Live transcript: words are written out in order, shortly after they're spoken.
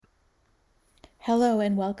Hello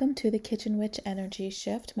and welcome to the Kitchen Witch Energy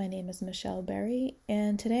Shift. My name is Michelle Berry,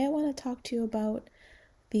 and today I want to talk to you about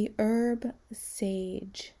the herb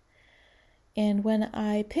sage. And when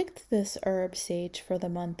I picked this herb sage for the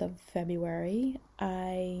month of February,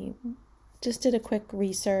 I just did a quick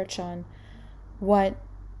research on what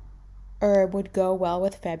herb would go well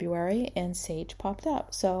with February, and sage popped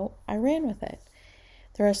up. So I ran with it.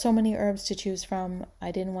 There are so many herbs to choose from.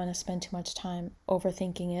 I didn't want to spend too much time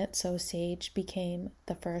overthinking it, so sage became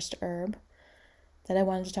the first herb that I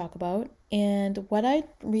wanted to talk about. And what I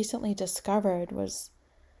recently discovered was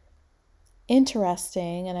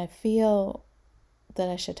interesting, and I feel that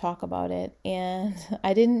I should talk about it. And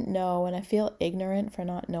I didn't know, and I feel ignorant for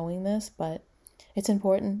not knowing this, but it's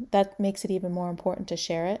important. That makes it even more important to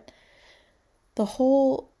share it. The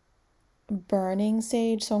whole burning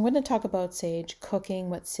sage. So I'm going to talk about sage, cooking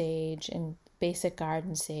with sage, and basic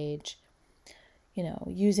garden sage.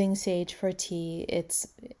 Using sage for tea, its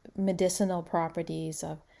medicinal properties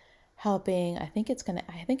of helping. I think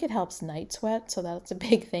it helps night sweat, so that's a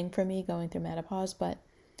big thing for me going through menopause, but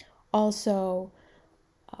also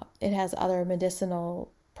it has other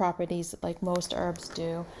medicinal properties like most herbs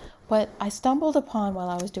do. But I stumbled upon, while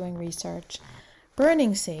I was doing research,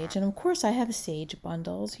 burning sage, and of course I have sage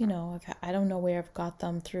bundles. I don't know where I've got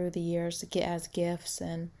them through the years as gifts,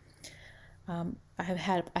 and I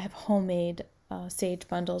have homemade sage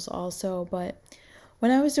bundles also. But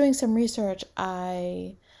when I was doing some research,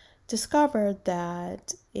 I discovered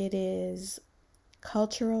that it is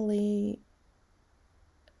culturally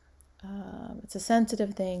it's a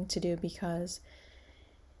sensitive thing to do because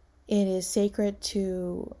it is sacred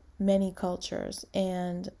to many cultures,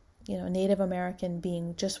 and Native American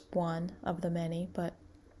being just one of the many. But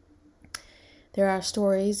there are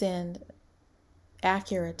stories, and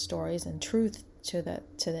accurate stories, and truth to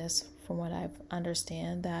this, from what I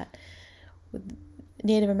understand, that with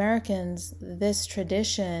Native Americans, this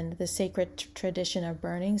tradition, the sacred tradition of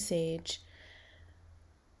burning sage,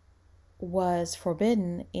 was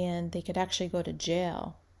forbidden, and they could actually go to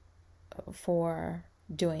jail for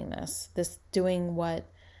doing doing what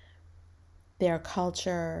their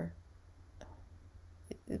culture,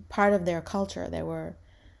 part of their culture,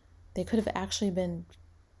 they could have actually been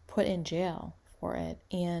put in jail for it.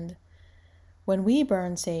 And when we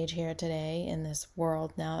burn sage here today in this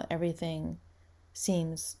world, now everything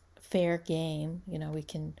seems fair game. We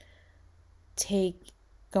can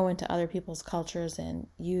go into other people's cultures and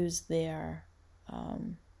use their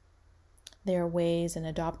ways and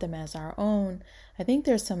adopt them as our own. I think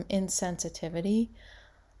there's some insensitivity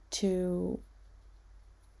to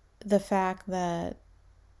the fact that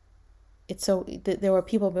there were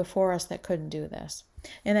people before us that couldn't do this.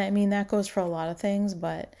 And I mean, that goes for a lot of things,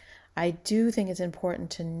 but I do think it's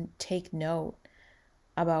important to take note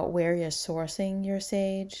about where you're sourcing your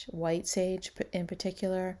sage, white sage in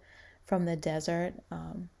particular, from the desert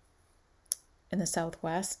in the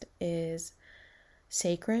Southwest, is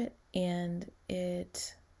sacred, and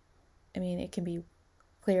it can be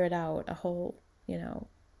cleared out.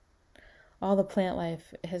 All the plant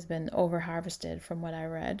life has been over harvested from what I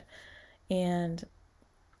read. And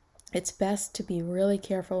it's best to be really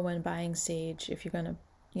careful when buying sage if you're going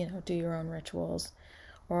to, do your own rituals,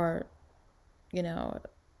 or,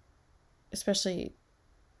 especially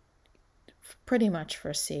pretty much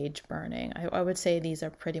for sage burning. I would say these are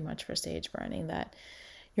pretty much for sage burning, that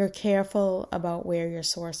you're careful about where you're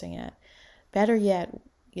sourcing it. Better yet,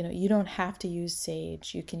 you don't have to use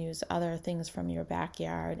sage. You can use other things from your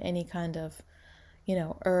backyard, any kind of,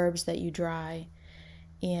 herbs that you dry,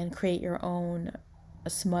 and create your own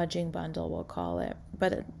smudging bundle, we'll call it.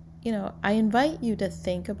 But, I invite you to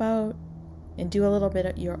think about and do a little bit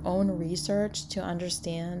of your own research to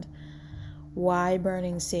understand why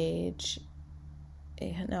burning sage,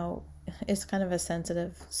 it's kind of a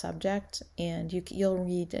sensitive subject, and you'll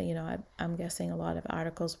read, I'm guessing a lot of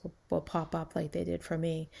articles will pop up like they did for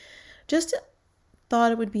me. Just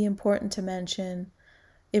thought it would be important to mention.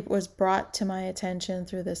 It was brought to my attention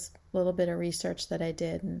through this little bit of research that I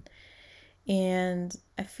did, and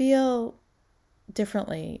I feel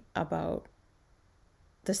differently about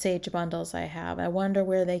the sage bundles I have. I wonder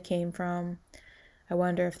where they came from. I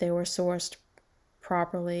wonder if they were sourced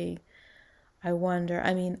properly. I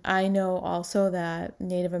know also that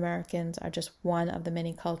Native Americans are just one of the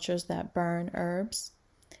many cultures that burn herbs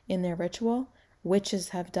in their ritual. Witches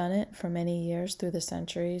have done it for many years, through the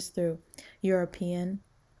centuries, through European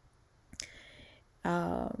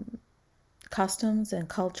customs and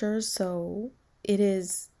cultures. So it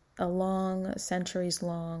is a centuries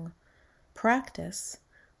long practice.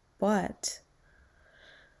 But,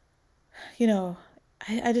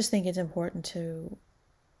 I just think it's important to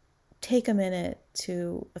take a minute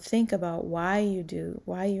to think about why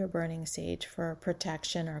you're burning sage, for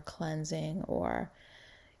protection or cleansing, or,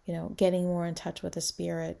 getting more in touch with the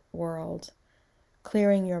spirit world,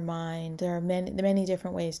 clearing your mind. There are many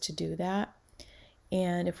different ways to do that.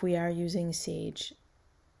 And if we are using sage,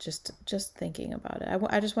 just thinking about it.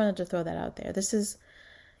 I just wanted to throw that out there. This is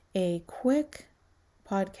a quick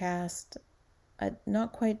podcast.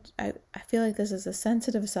 Not quite, I feel like this is a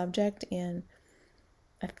sensitive subject, and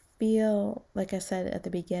I feel, like I said at the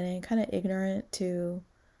beginning, kind of ignorant to,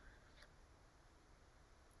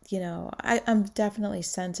 I'm definitely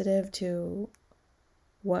sensitive to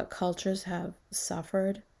what cultures have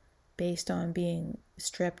suffered based on being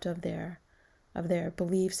stripped of their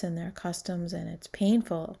beliefs and their customs, and it's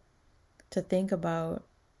painful to think about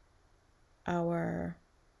our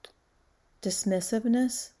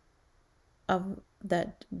dismissiveness of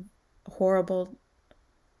that horrible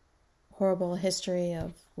history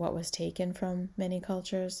of what was taken from many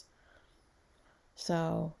cultures.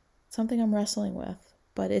 So, something I'm wrestling with,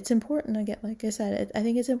 but it's important. Like I said, I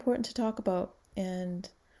think it's important to talk about. And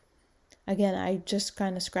again, I just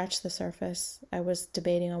kind of scratched the surface. I was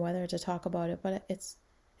debating on whether to talk about it, but it's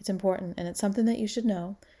important, and it's something that you should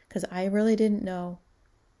know, because I really didn't know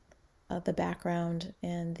the background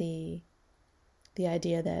and the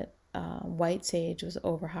idea that white sage was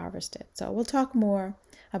over-harvested. So we'll talk more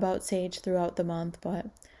about sage throughout the month, but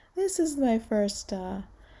this is my first I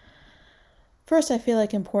feel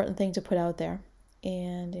like important thing to put out there.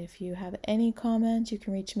 And if you have any comments, you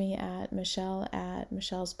can reach me at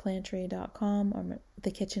michelle@michellesplantry.com or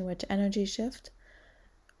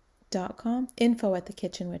thekitchenwitchenergyshift.com,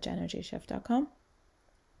 info@thekitchenwitchenergyshift.com.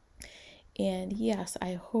 And yes,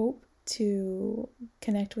 I hope to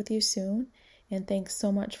connect with you soon. And thanks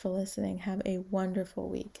so much for listening. Have a wonderful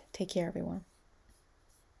week. Take care, everyone.